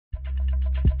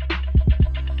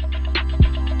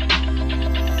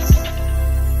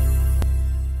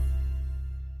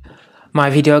My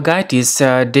video guide is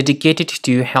dedicated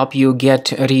to help you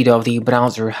get rid of the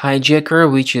browser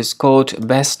hijacker, which is called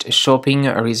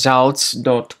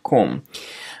bestshoppingresults.com.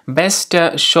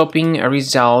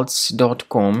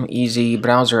 Bestshoppingresults.com is a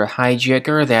browser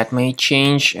hijacker that may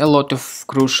change a lot of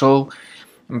crucial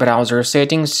browser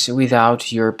settings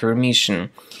without your permission.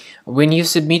 When you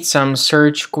submit some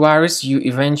search queries, you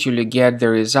eventually get the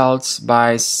results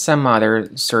by some other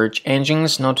search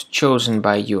engines not chosen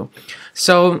by you.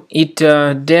 So it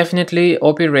definitely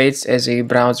operates as a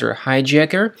browser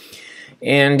hijacker,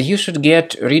 and you should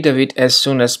get rid of it as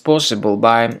soon as possible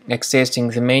by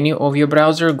accessing the menu of your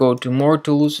browser. Go to More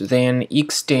Tools, then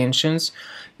Extensions.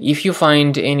 If you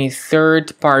find any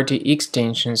third-party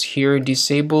extensions here,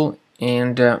 disable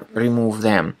and remove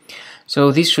them.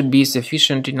 So this should be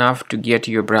sufficient enough to get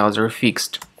your browser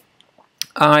fixed.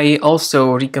 I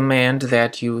also recommend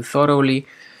that you thoroughly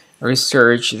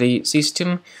research the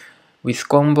system with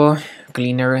Combo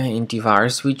Cleaner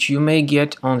antivirus, which you may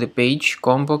get on the page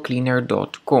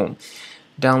combocleaner.com.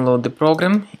 Download the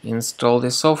program, install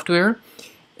the software,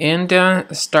 and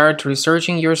start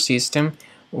researching your system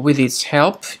with its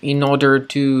help in order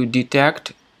to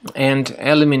detect and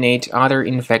eliminate other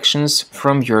infections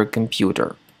from your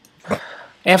computer.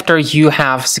 After you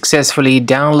have successfully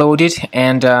downloaded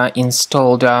and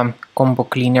installed Combo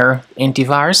Cleaner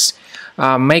antivirus,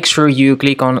 make sure you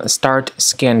click on Start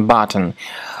Scan button.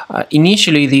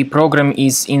 Initially, the program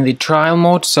is in the trial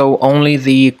mode, so only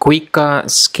the quick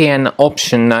scan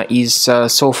option is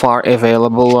so far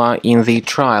available in the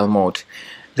trial mode.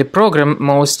 The program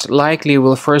most likely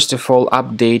will first of all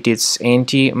update its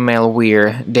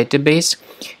anti-malware database,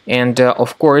 and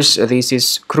of course this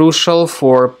is crucial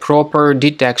for proper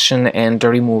detection and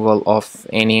removal of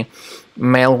any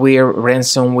malware,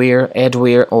 ransomware,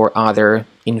 adware or other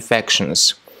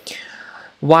infections.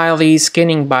 While the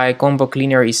scanning by Combo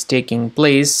Cleaner is taking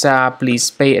place, please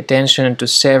pay attention to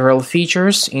several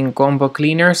features in Combo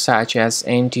Cleaner, such as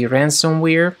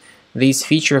anti-ransomware. This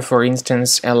feature, for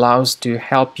instance, allows to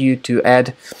help you to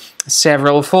add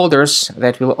several folders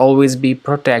that will always be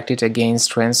protected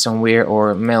against ransomware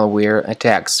or malware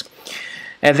attacks.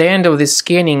 At the end of the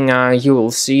scanning, you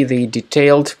will see the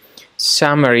detailed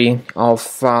summary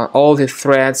of all the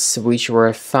threats which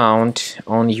were found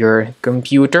on your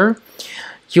computer.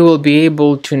 You will be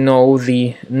able to know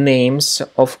the names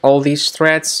of all these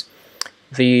threats,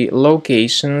 the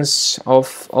locations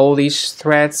of all these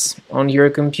threats on your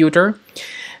computer,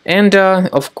 and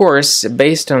of course,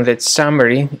 based on that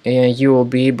summary, you will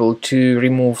be able to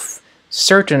remove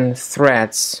certain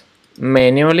threats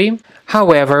manually.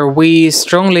 However, we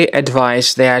strongly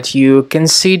advise that you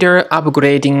consider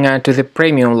upgrading to the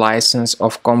premium license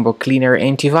of Combo Cleaner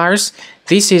antivirus.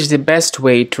 This is the best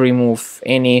way to remove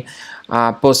any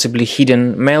possibly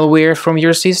hidden malware from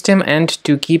your system and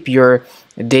to keep your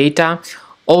data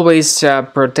always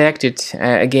protected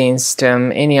against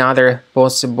any other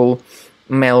possible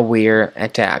malware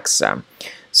attacks.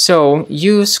 So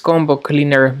use Combo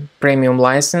Cleaner Premium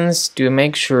license to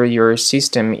make sure your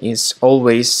system is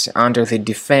always under the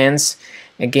defense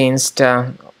against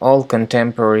all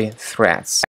contemporary threats.